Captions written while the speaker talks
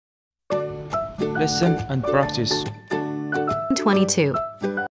Listen and practice. 22.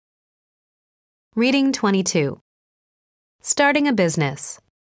 Reading 22. Starting a business.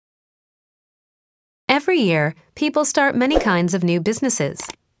 Every year, people start many kinds of new businesses.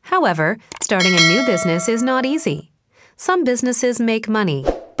 However, starting a new business is not easy. Some businesses make money,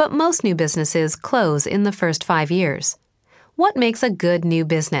 but most new businesses close in the first 5 years. What makes a good new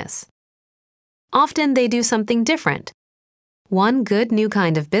business? Often they do something different. One good new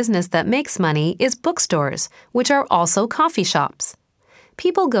kind of business that makes money is bookstores, which are also coffee shops.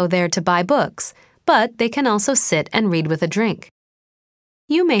 People go there to buy books, but they can also sit and read with a drink.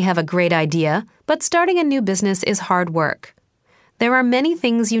 You may have a great idea, but starting a new business is hard work. There are many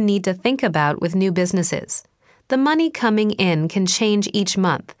things you need to think about with new businesses. The money coming in can change each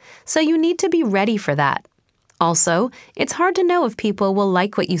month, so you need to be ready for that. Also, it's hard to know if people will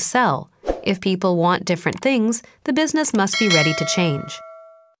like what you sell. If people want different things, the business must be ready to change.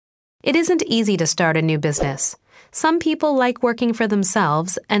 It isn't easy to start a new business. Some people like working for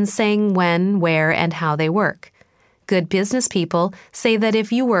themselves and saying when, where, and how they work. Good business people say that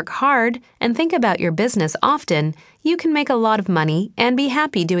if you work hard and think about your business often, you can make a lot of money and be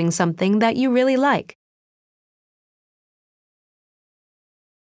happy doing something that you really like.